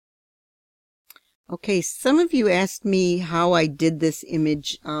Okay, some of you asked me how I did this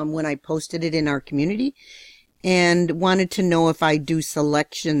image when I posted it in our community and wanted to know if I do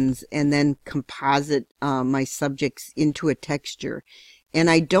selections and then composite my subjects into a texture. And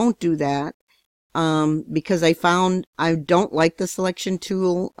I don't do that because I found I don't like the selection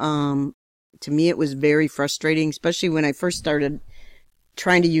tool. To me, it was very frustrating, especially when I first started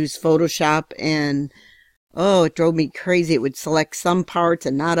trying to use Photoshop, and oh, it drove me crazy. It would select some parts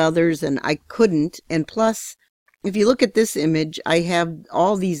and not others, and I couldn't. And plus, if you look at this image, I have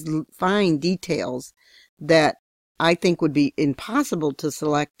all these fine details that I think would be impossible to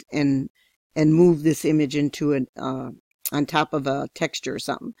select and move this image into an on top of a texture or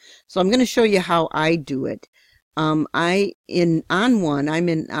something. So I'm going to show you how I do it. I'm in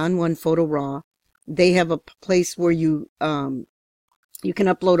On1 Photo Raw. They have a place where you can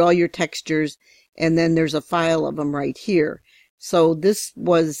upload all your textures, and then there's a file of them right here. So this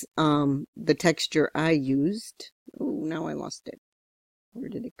was the texture I used. Oh, now I lost it. Where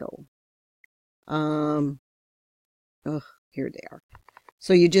did it go? Oh, here they are.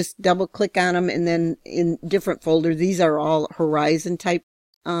 So you just double click on them, and then in different folders, these are all horizon type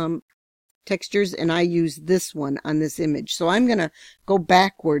textures, and I use this one on this image. So I'm going to go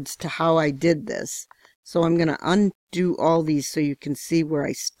backwards to how I did this. So I'm going to undo all these so you can see where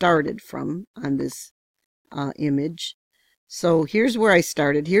I started from on this image. So here's where I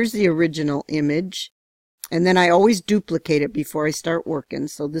started. Here's the original image. And then I always duplicate it before I start working.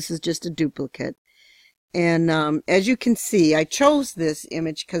 So this is just a duplicate. And as you can see, I chose this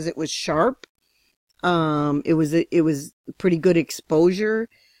image because it was sharp. It was pretty good exposure.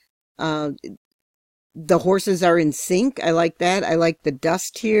 The horses are in sync. I like that. I like the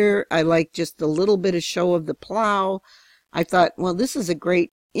dust here. I like just a little bit of show of the plow. I thought, well, this is a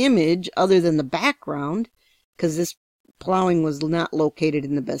great image other than the background, because this plowing was not located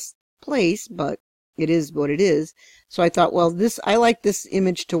in the best place, but it is what it is. So I thought, well, I like this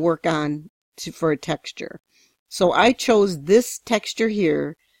image to work on for a texture. So I chose this texture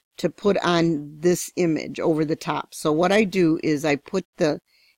here to put on this image over the top. So what I do is I put the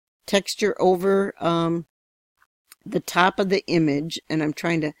texture over the top of the image, and I'm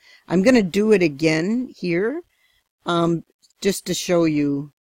going to do it again here just to show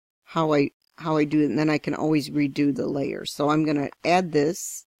you how I do it, and then I can always redo the layer. So I'm going to add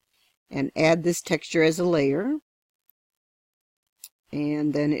this and add this texture as a layer,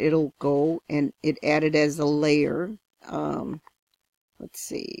 and then it'll go and it added as a layer. Let's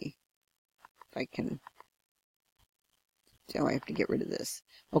see if I can. Oh, I have to get rid of this.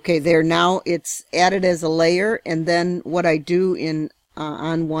 Okay, there, now it's added as a layer, and then what I do in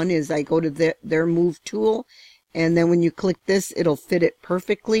On1 is I go to their move tool, and then when you click this, it'll fit it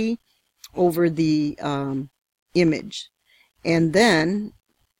perfectly over the image. And then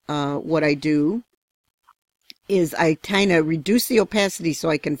what I do is I kind of reduce the opacity so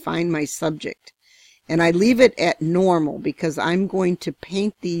I can find my subject, and I leave it at normal because I'm going to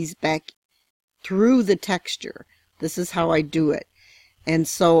paint these back through the texture. This is how I do it. And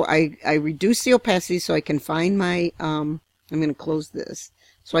so I reduce the opacity so I can find my, I'm going to close this,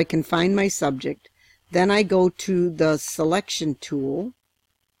 so I can find my subject. Then I go to the selection tool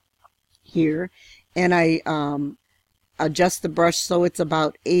here, and I adjust the brush so it's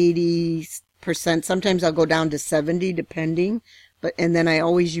about 80%. Sometimes I'll go down to 70 depending. And then I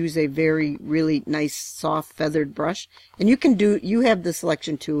always use a really nice soft feathered brush. And you have the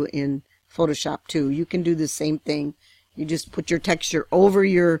selection tool in Photoshop too. You can do the same thing. You just put your texture over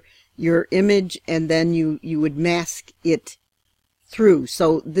your image, and then you would mask it through.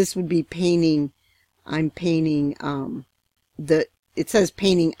 So this would be painting. I'm painting it says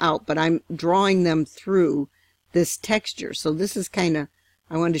painting out, but I'm drawing them through this texture. So this is I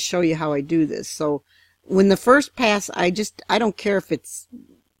wanted to show you how I do this. So when the first pass, I don't care if it's,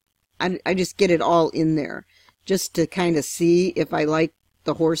 I just get it all in there just to kind of see if I like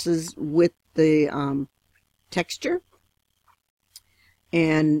the horses with the texture,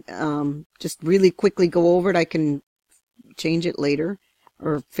 and just really quickly go over it. I can change it later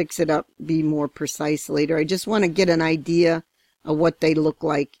or fix it up, be more precise later. I just want to get an idea of what they look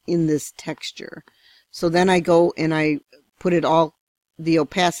like in this texture. So then I go and I put it all, the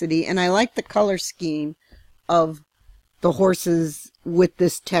opacity, and I like the color scheme of the horses with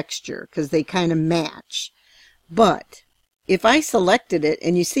this texture because they kind of match. But if I selected it,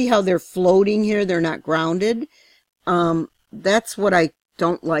 and you see how they're floating here, they're not grounded, that's what I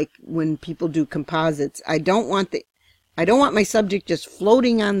don't like when people do composites. I don't want my subject just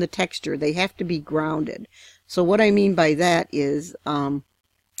floating on the texture. They have to be grounded. So what I mean by that is I'm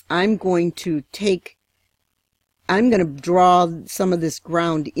going to draw some of this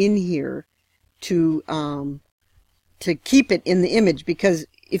ground in here to keep it in the image, because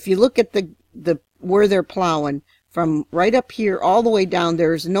if you look at the where they're plowing from right up here all the way down,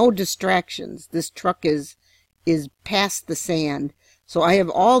 there's no distractions. This truck is past the sand, so I have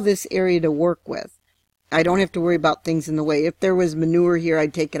all this area to work with. I don't have to worry about things in the way. If there was manure here,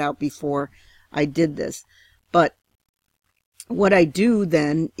 I'd take it out before I did this. But what I do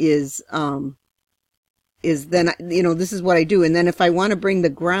then is then, you know, this is what I do. And then if I want to bring the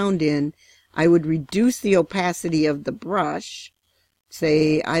ground in, I would reduce the opacity of the brush,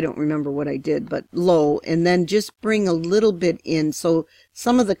 say, I don't remember what I did, but low, and then just bring a little bit in. So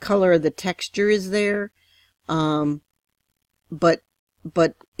some of the color of the texture is there, but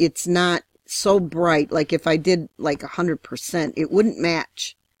it's not so bright. Like if I did like 100%, it wouldn't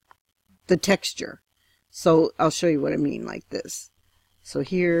match the texture. So I'll show you what I mean like this. So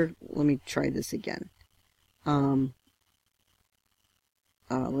here, let me try this again.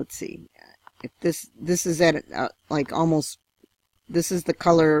 Let's see. If this is at like almost, this is the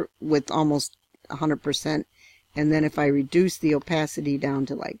color with almost 100%, and then if I reduce the opacity down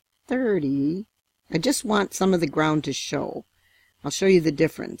to like 30, I just want some of the ground to show. I'll show you the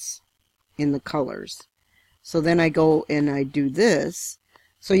difference in the colors. So then I go and I do this.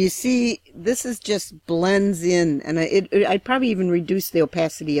 So you see, this is just blends in, and I'd probably even reduce the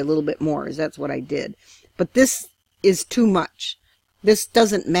opacity a little bit more, as that's what I did. But this is too much. This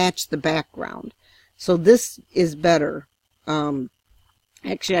doesn't match the background. So this is better.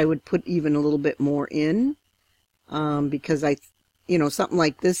 Actually, I would put even a little bit more in, because you know, something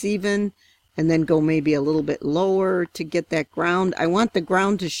like this even, and then go maybe a little bit lower to get that ground. I want the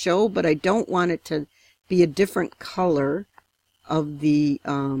ground to show, but I don't want it to be a different color of the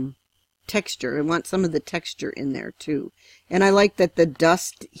texture. I want some of the texture in there too. And I like that the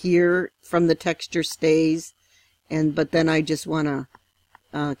dust here from the texture stays, but then I just want to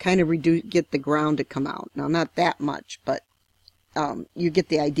kind of get the ground to come out. Now, not that much, but you get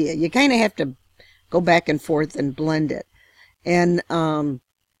the idea. You kind of have to go back and forth and blend it. And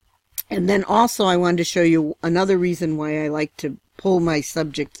then also I wanted to show you another reason why I like to pull my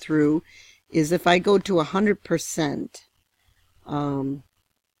subject through is if I go to 100%,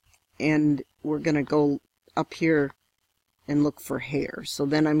 and we're going to go up here and look for hair. So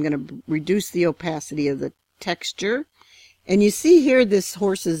then I'm going to reduce the opacity of the texture. And you see here this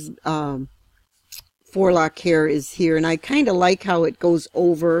horse's forelock hair is here, and I kind of like how it goes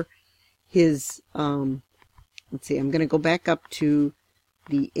over his, let's see, I'm going to go back up to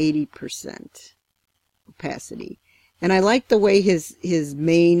the 80% opacity. And I like the way his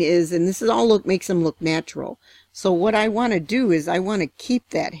mane is, and this is all makes him look natural. So what I want to do is I want to keep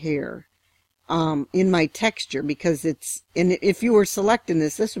that hair in my texture, because it's, and if you were selecting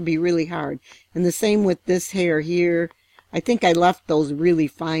this would be really hard. And the same with this hair here. I think I left those really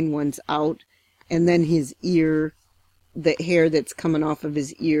fine ones out. And then his ear, the hair that's coming off of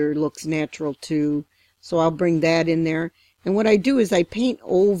his ear looks natural too. So I'll bring that in there. And what I do is I paint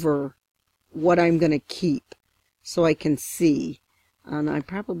over what I'm going to keep so I can see. And I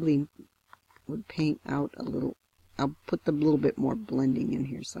probably would paint out a little. I'll put a little bit more blending in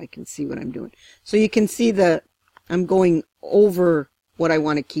here so I can see what I'm doing. So you can see I'm going over what I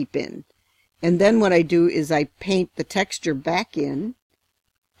want to keep in. And then what I do is I paint the texture back in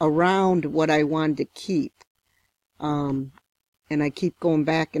around what I want to keep. And I keep going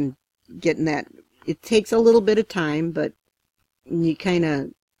back and getting that. It takes a little bit of time, but you kind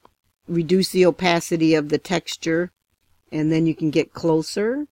of reduce the opacity of the texture, and then you can get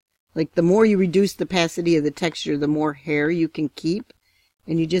closer. Like the more you reduce the opacity of the texture, the more hair you can keep,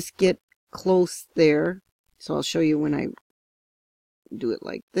 and you just get close there. So I'll show you when I do it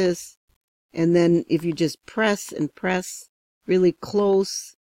like this. And then if you just press and press really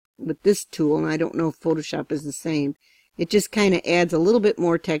close with this tool, and I don't know if Photoshop is the same, it just kind of adds a little bit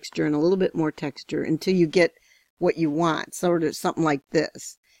more texture and a little bit more texture until you get what you want, sort of something like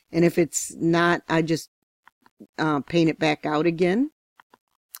this. And if it's not, I just paint it back out again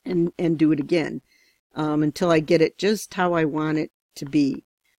and do it again until I get it just how I want it to be,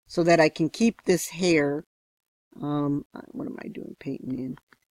 so that I can keep this hair. What am I doing? Painting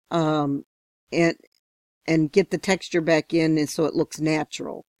in. And get the texture back in, and so it looks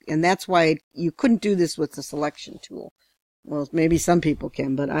natural. And that's why you couldn't do this with the selection tool. Well, maybe some people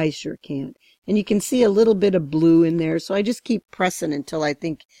can, but I sure can't. And you can see a little bit of blue in there, so I just keep pressing until I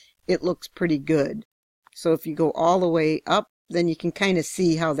think it looks pretty good. So if you go all the way up, then you can kind of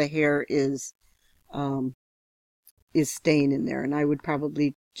see how the hair is staying in there. And I would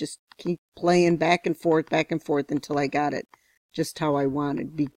probably just keep playing back and forth until I got it just how I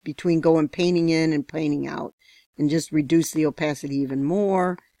wanted, between going painting in and painting out, and just reduce the opacity even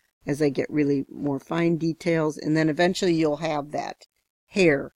more. as I get really more fine details. And then eventually you'll have that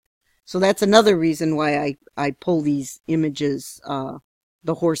hair. So that's another reason why I pull these images,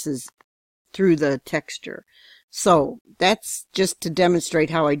 the horses, through the texture. So that's just to demonstrate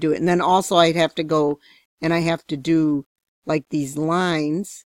how I do it. And then also I'd have to go and I have to do like these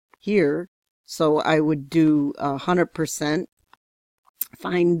lines here. So I would do 100%,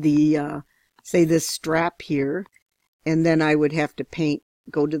 find the, say this strap here, and then I would have to paint,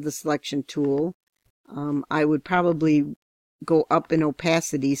 go to the selection tool. I would probably go up in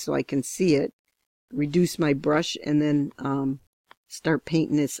opacity so I can see it, reduce my brush, and then start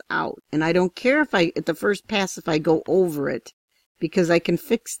painting this out. And I don't care if at the first pass if I go over it, because I can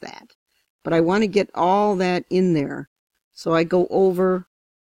fix that. But I want to get all that in there. So I go over,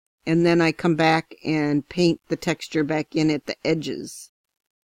 and then I come back and paint the texture back in at the edges.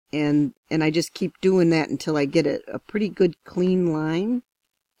 And I just keep doing that until I get a pretty good clean line.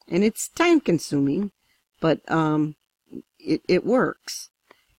 And it's time consuming, but it works.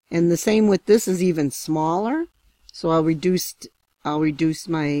 And the same with this is even smaller. So I'll reduce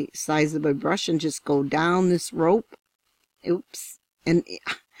my size of my brush and just go down this rope. Oops. And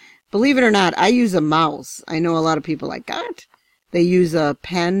believe it or not, I use a mouse. I know a lot of people like, God, they use a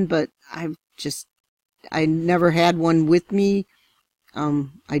pen, but I never had one with me.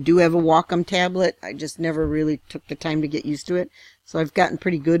 I do have a Wacom tablet. I just never really took the time to get used to it. So I've gotten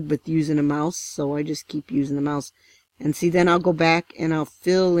pretty good with using a mouse. So I just keep using the mouse. And see, then I'll go back and I'll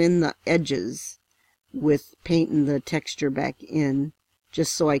fill in the edges with painting the texture back in,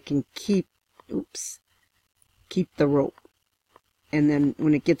 just so I can keep the rope. And then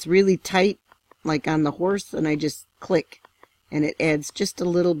when it gets really tight, like on the horse, then I just click and it adds just a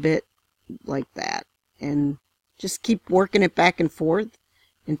little bit like that. And just keep working it back and forth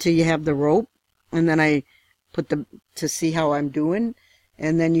until you have the rope. And then I put to see how I'm doing.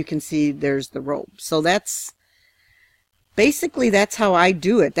 And then you can see there's the rope. So basically that's how I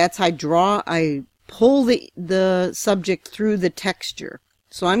do it. That's how I draw. I pull the subject through the texture.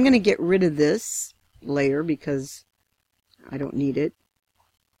 So I'm going to get rid of this layer because I don't need it.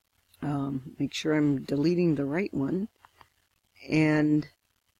 Make sure I'm deleting the right one. And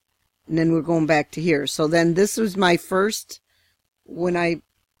then we're going back to here. So then this was my first, when I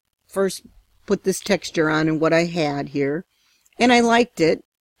first put this texture on and what I had here. And I liked it,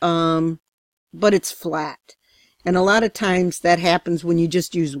 but it's flat. And a lot of times that happens when you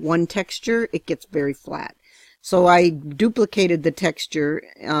just use one texture, it gets very flat. So I duplicated the texture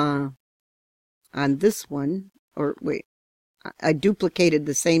on this one, or wait, I duplicated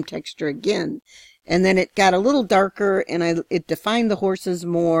the same texture again. And then it got a little darker and it defined the horses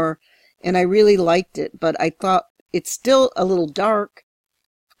more. And I really liked it, but I thought it's still a little dark.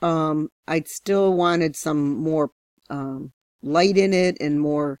 I still wanted some more light in it and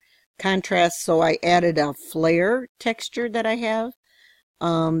more contrast, so I added a flare texture that I have.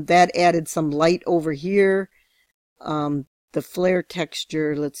 That added some light over here. The flare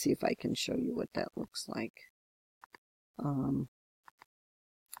texture, let's see if I can show you what that looks like. I don't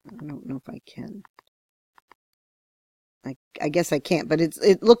know if I can. I guess I can't, but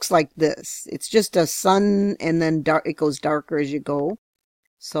it looks like this. It's just a sun, and then it goes darker as you go.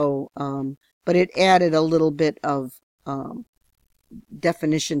 So, but it added a little bit of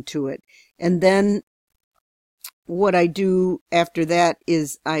definition to it. And then what I do after that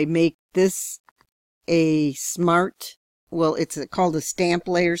is I make this a smart, well, it's called a stamp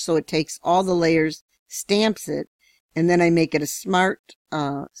layer. So it takes all the layers, stamps it, and then I make it a smart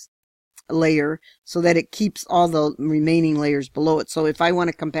layer so that it keeps all the remaining layers below it. So if I want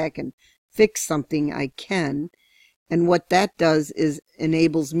to come back and fix something, I can. And what that does is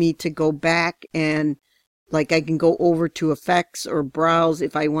enables me to go back and, like, I can go over to effects or browse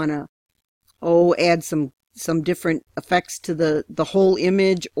if I want to, add some different effects to the whole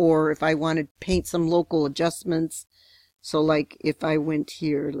image, or if I want to paint some local adjustments. So like if I went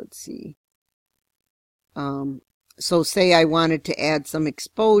here, let's see. So say I wanted to add some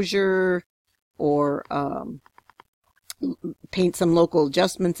exposure or paint some local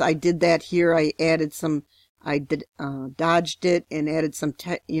adjustments. I did that here. I added some, dodged it and added some,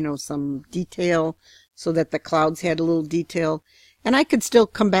 some detail so that the clouds had a little detail. And I could still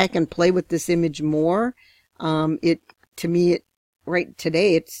come back and play with this image more. To me, right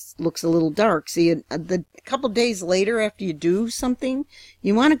today, it looks a little dark. See, a couple days later after you do something,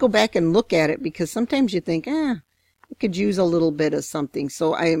 you want to go back and look at it because sometimes you think, it could use a little bit of something.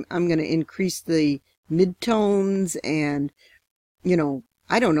 So I'm going to increase the midtones and,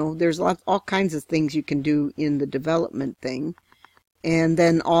 I don't know. There's all kinds of things you can do in the development thing. And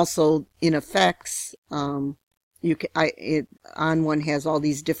then also in effects, On1 has all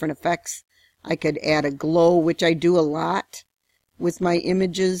these different effects. I could add a glow, which I do a lot with my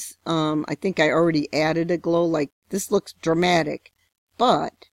images. I think I already added a glow. Like, this looks dramatic,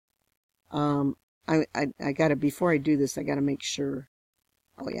 but I gotta, before I do this, I gotta make sure.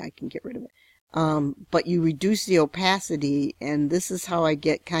 Oh yeah, I can get rid of it. But you reduce the opacity, and this is how I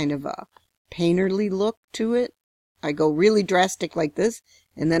get kind of a painterly look to it. I go really drastic like this,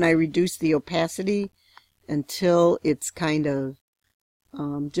 and then I reduce the opacity until it's kind of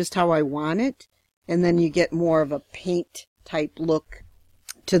just how I want it, and then you get more of a paint type look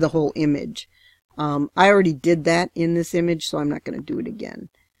to the whole image. I already did that in this image, so I'm not going to do it again.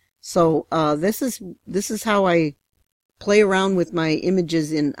 So this is how I play around with my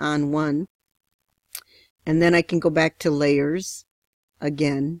images in On1, and then I can go back to layers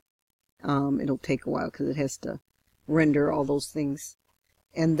again. It'll take a while because it has to render all those things,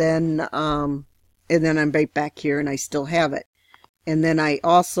 and then I'm right back here, and I still have it. And then I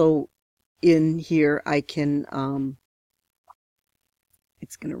also, in here, I can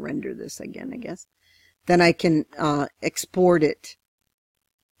it's going to render this again, I guess. Then I can export it,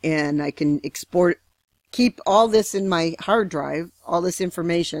 and I can keep all this in my hard drive, all this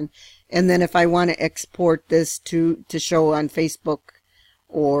information, and then if I want to export this to show on Facebook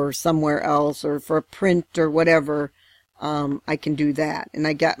or somewhere else, or for a print or whatever, I can do that. And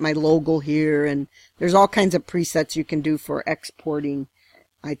I got my logo here, and there's all kinds of presets you can do for exporting.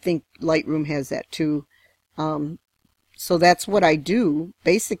 I think Lightroom has that too. So that's what I do.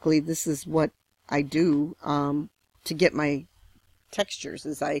 Basically, this is what I do to get my textures,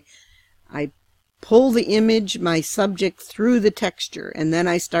 is I pull the image, my subject, through the texture, and then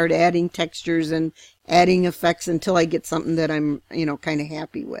I start adding textures and adding effects until I get something that I'm, kind of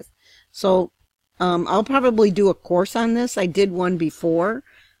happy with. So I'll probably do a course on this. I did one before,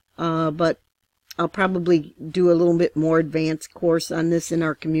 but I'll probably do a little bit more advanced course on this in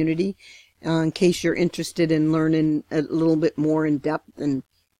our community, in case you're interested in learning a little bit more in depth and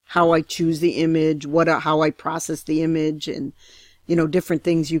how I choose the image, how I process the image, and different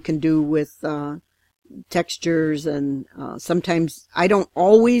things you can do with textures. And sometimes I don't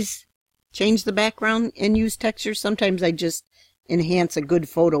always change the background and use textures. Sometimes I just enhance a good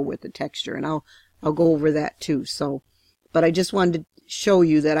photo with the texture, and I'll go over that too. So, but I just wanted to show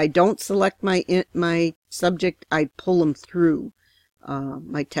you that I don't select my subject. I pull them through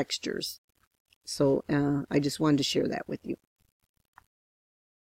my textures. So I just wanted to share that with you.